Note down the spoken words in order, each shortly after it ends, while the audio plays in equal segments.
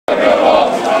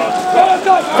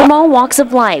From all walks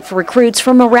of life, recruits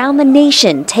from around the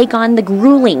nation take on the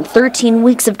grueling 13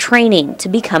 weeks of training to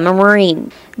become a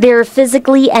Marine. They're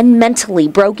physically and mentally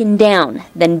broken down,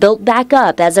 then built back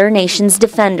up as our nation's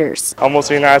defenders.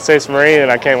 Almost a United States Marine,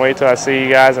 and I can't wait till I see you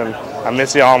guys, and I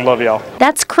miss y'all and love y'all.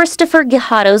 That's Christopher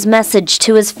Guijado's message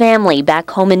to his family back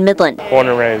home in Midland. Born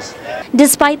and raised.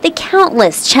 Despite the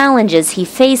countless challenges he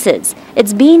faces,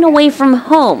 it's being away from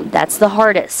home that's the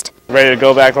hardest. Ready to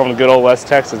go back home to good old West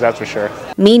Texas, that's for sure.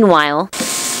 Meanwhile,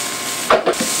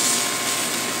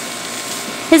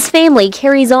 his family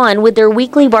carries on with their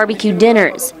weekly barbecue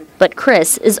dinners, but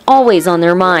Chris is always on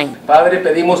their mind. Padre,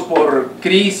 pedimos por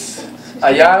Chris,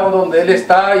 allá donde él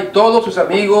está y todos sus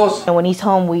amigos. And when he's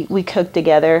home, we cook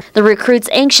together. The recruit's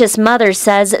anxious mother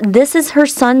says this is her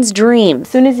son's dream. As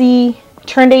soon as he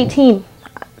turned 18,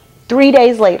 3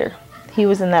 days later, he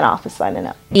was in that office signing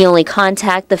up. The only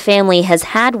contact the family has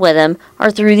had with him are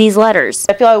through these letters.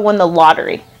 I feel I won the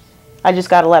lottery. I just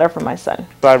got a letter from my son.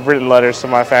 I've written letters to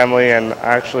my family, and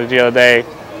actually the other day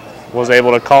was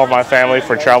able to call my family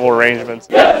for travel arrangements.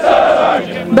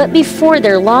 But before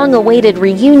their long-awaited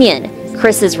reunion,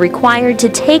 Chris is required to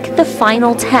take the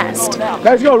final test.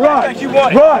 Let's go, run!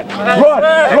 Run!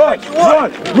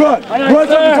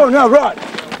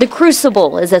 The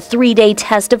Crucible is a 3-day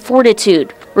test of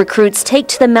fortitude. Recruits take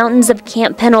to the mountains of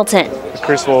Camp Pendleton. The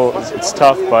Crucible, it's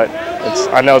tough, but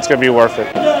I know it's going to be worth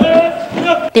it.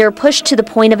 They are pushed to the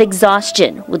point of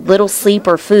exhaustion with little sleep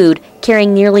or food,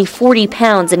 carrying nearly 40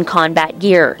 pounds in combat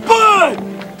gear.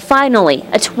 Finally,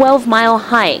 a 12-mile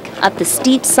hike up the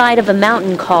steep side of a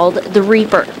mountain called the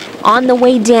Reaper. On the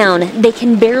way down, they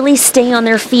can barely stay on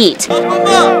their feet.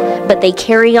 But they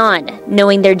carry on,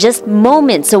 knowing they're just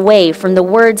moments away from the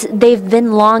words they've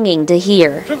been longing to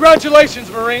hear.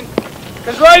 Congratulations, Marine.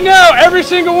 Because right now, every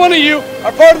single one of you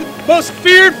are part of the most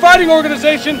feared fighting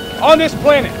organization on this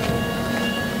planet.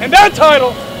 And that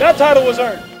title was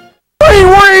earned. Ring,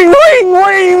 ring, ring,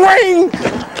 ring, ring!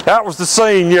 That was the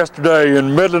scene yesterday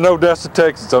in Midland, Odessa,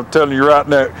 Texas. I'm telling you right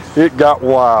now, it got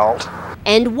wild.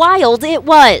 And wild it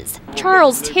was.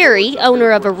 Charles Terry,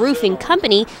 owner of a roofing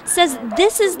company, says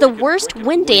this is the worst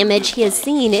wind damage he has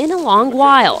seen in a long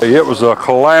while. It was a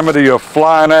calamity of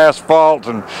flying asphalt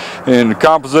and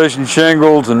composition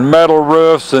shingles and metal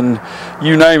roofs and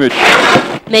you name it.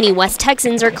 Many West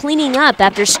Texans are cleaning up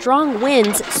after strong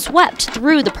winds swept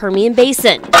through the Permian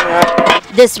Basin.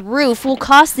 This roof will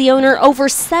cost the owner over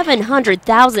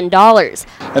 $700,000.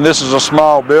 And this is a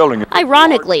small building.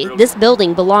 Ironically, this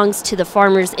building belongs to the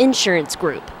Farmers Insurance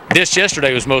Group. This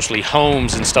yesterday was mostly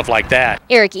homes and stuff like that.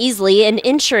 Eric Easley, an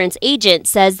insurance agent,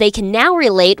 says they can now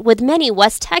relate with many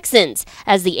West Texans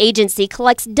as the agency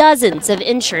collects dozens of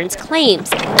insurance claims.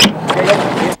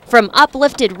 From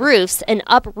uplifted roofs and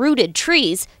uprooted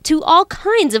trees to all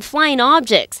kinds of flying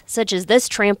objects, such as this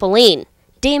trampoline,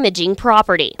 damaging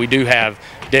property. We do have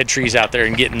dead trees out there,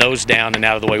 and getting those down and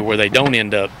out of the way where they don't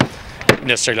end up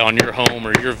necessarily on your home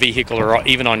or your vehicle or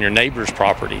even on your neighbor's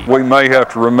property. We may have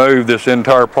to remove this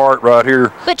entire part right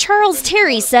here. But Charles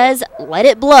Terry says let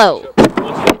it blow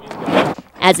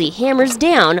as he hammers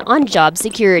down on job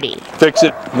security. Fix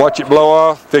it, watch it blow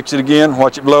off, fix it again,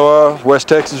 watch it blow off. West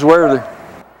Texas worthy.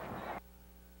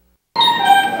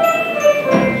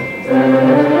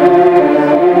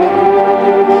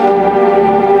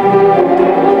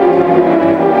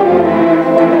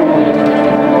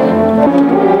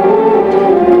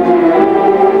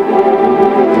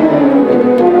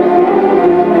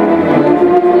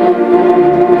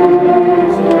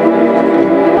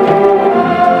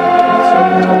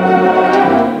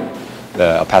 The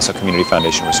El Paso Community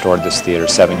Foundation restored this theater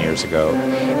 7 years ago,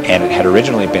 and it had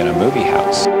originally been a movie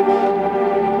house.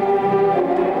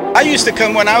 I used to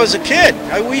come when I was a kid.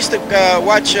 We used to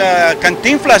watch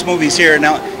Cantinflas movies here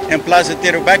now in Plaza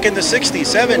Theater back in the 60s,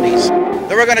 70s.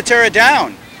 They were going to tear it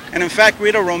down. And in fact,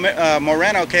 Rita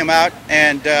Moreno came out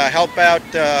and helped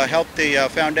the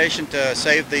foundation to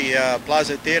save the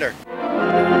Plaza Theater.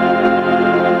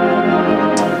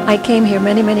 I came here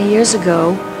many, many years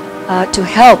ago to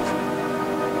help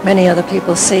many other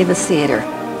people save a theater,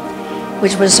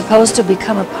 which was supposed to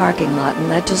become a parking lot,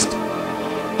 and that just,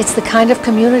 it's the kind of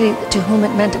community to whom it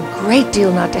meant a great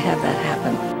deal not to have that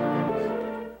happen.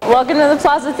 Welcome to the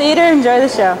Plaza Theater. Enjoy the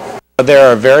show. There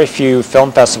are very few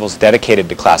film festivals dedicated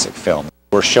to classic film.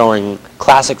 We're showing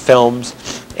classic films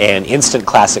and instant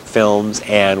classic films,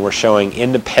 and we're showing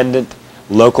independent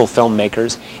local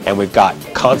filmmakers, and we've got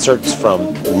concerts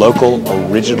from local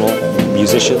original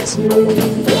musicians.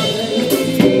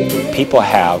 People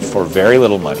have, for very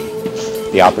little money,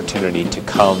 the opportunity to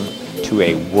come to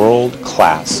a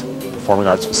world-class performing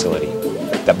arts facility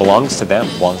that belongs to them,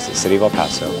 belongs to the city of El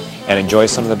Paso, and enjoy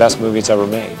some of the best movies ever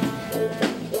made.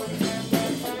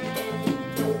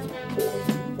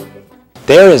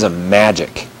 There is a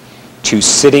magic to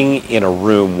sitting in a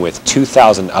room with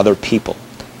 2,000 other people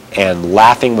and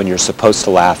laughing when you're supposed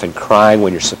to laugh and crying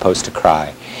when you're supposed to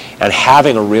cry, and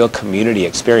having a real community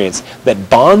experience that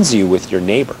bonds you with your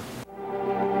neighbor.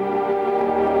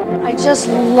 I just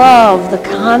love the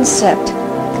concept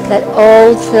that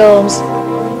old films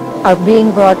are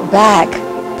being brought back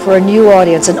for a new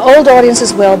audience, an old audience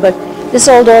as well, but this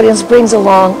old audience brings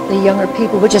along the younger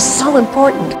people, which is so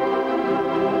important.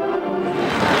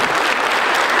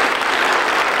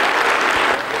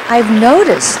 I've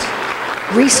noticed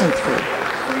recently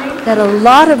that a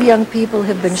lot of young people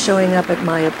have been showing up at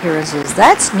my appearances.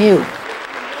 That's new.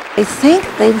 They think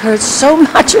they've heard so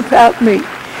much about me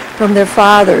from their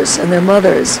fathers and their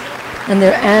mothers and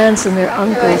their aunts and their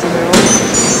uncles and their uncles.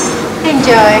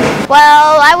 Enjoy.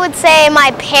 Well, I would say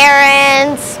my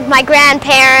parents, my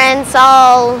grandparents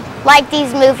all like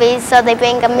these movies, so they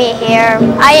bring me here.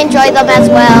 I enjoy them as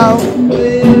well.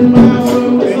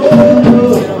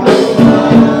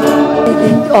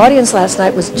 The audience last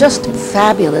night was just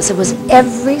fabulous. It was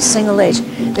every single age.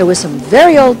 There were some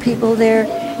very old people there.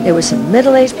 There were some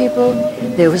middle-aged people.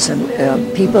 There were some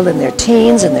people in their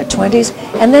teens and their 20s.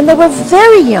 And then there were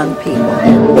very young people.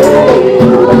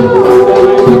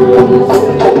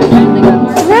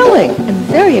 Thrilling and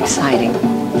very exciting.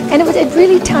 And it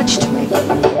really touched me.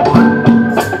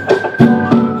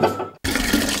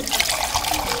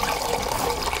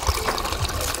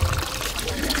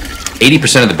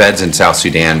 80% of the beds in South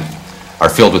Sudan are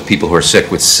filled with people who are sick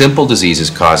with simple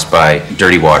diseases caused by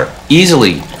dirty water,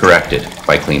 easily corrected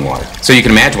by clean water. So you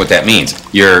can imagine what that means.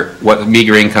 What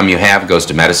meager income you have goes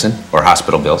to medicine or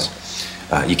hospital bills.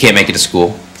 You can't make it to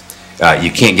school. You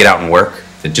can't get out and work.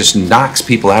 It just knocks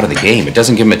people out of the game. It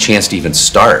doesn't give them a chance to even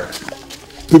start.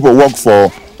 People walk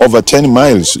for over 10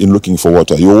 miles in looking for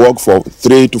water. You walk for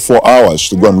 3 to 4 hours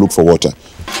to go and look for water.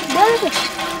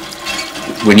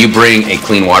 When you bring a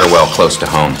clean water well close to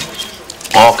home,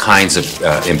 all kinds of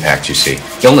impacts you see.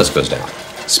 Illness goes down.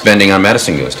 Spending on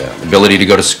medicine goes down. Ability to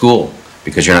go to school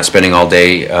because you're not spending all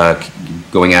day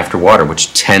going after water,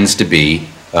 which tends to be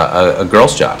a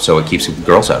girl's job, so it keeps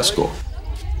girls out of school.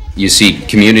 You see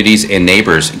communities and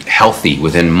neighbors healthy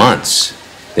within months.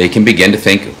 They can begin to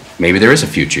think maybe there is a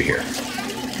future here.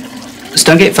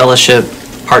 Stonegate Fellowship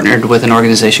partnered with an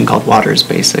organization called Water is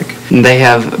Basic. They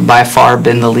have by far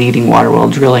been the leading water well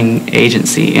drilling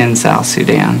agency in South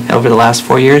Sudan. Over the last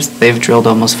 4 years, they've drilled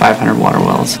almost 500 water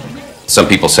wells. Some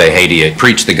people say, hey, do you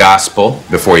preach the gospel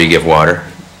before you give water?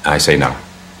 I say no.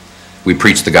 We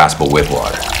preach the gospel with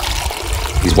water.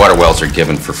 These water wells are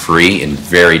given for free in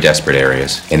very desperate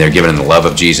areas, and they're given in the love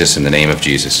of Jesus, in the name of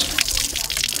Jesus.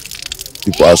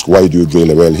 People ask, why do you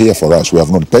drill a well here for us? We have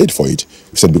not paid for it.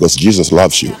 We said, because Jesus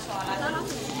loves you.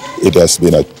 It has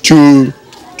been a tool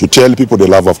to tell people the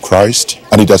love of Christ,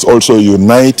 and it has also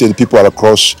united people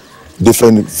across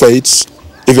different faiths.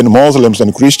 Even Muslims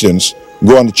and Christians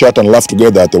go and chat and laugh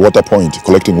together at the water point,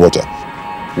 collecting water.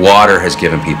 Water has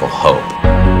given people hope.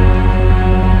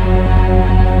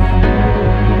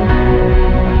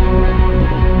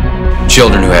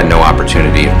 Children who had no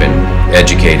opportunity have been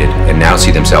educated and now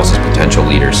see themselves as potential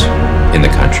leaders in the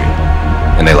country,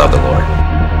 and they love the Lord.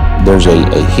 There's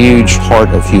a huge heart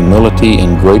of humility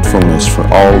and gratefulness for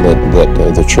all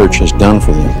that the church has done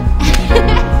for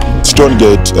them.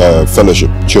 Stonegate Fellowship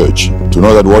Church, to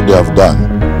know that what they have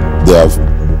done, they have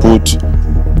put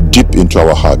deep into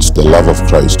our hearts the love of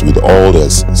Christ with all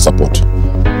their support.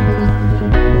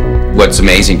 What's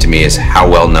amazing to me is how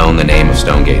well known the name of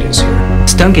Stonegate is here.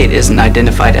 Stonegate isn't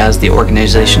identified as the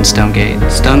organization Stonegate.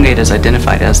 Stonegate is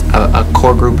identified as a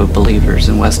core group of believers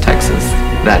in West Texas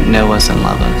that know us and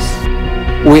love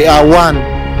us. We are one.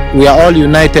 We are all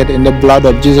united in the blood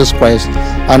of Jesus Christ,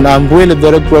 and I'm really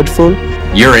very grateful.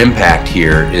 Your impact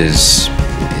here it's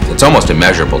almost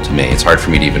immeasurable to me. It's hard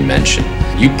for me to even mention.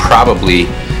 You probably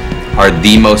are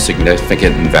the most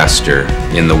significant investor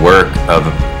in the work of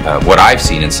what I've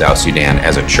seen in South Sudan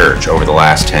as a church over the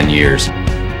last 10 years.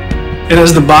 And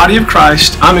as the body of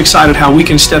Christ, I'm excited how we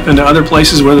can step into other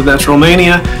places, whether that's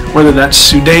Romania, whether that's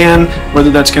Sudan, whether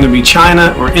that's going to be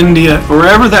China or India,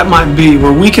 wherever that might be,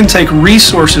 where we can take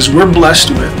resources we're blessed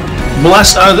with,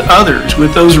 bless others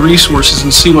with those resources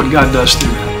and see what God does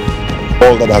through them.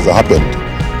 All that has happened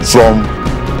from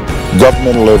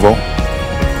government level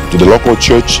to the local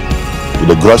church, to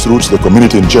the grassroots, the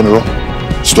community in general,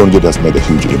 Stonegate has made a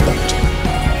huge impact.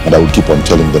 And I will keep on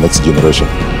telling the next generation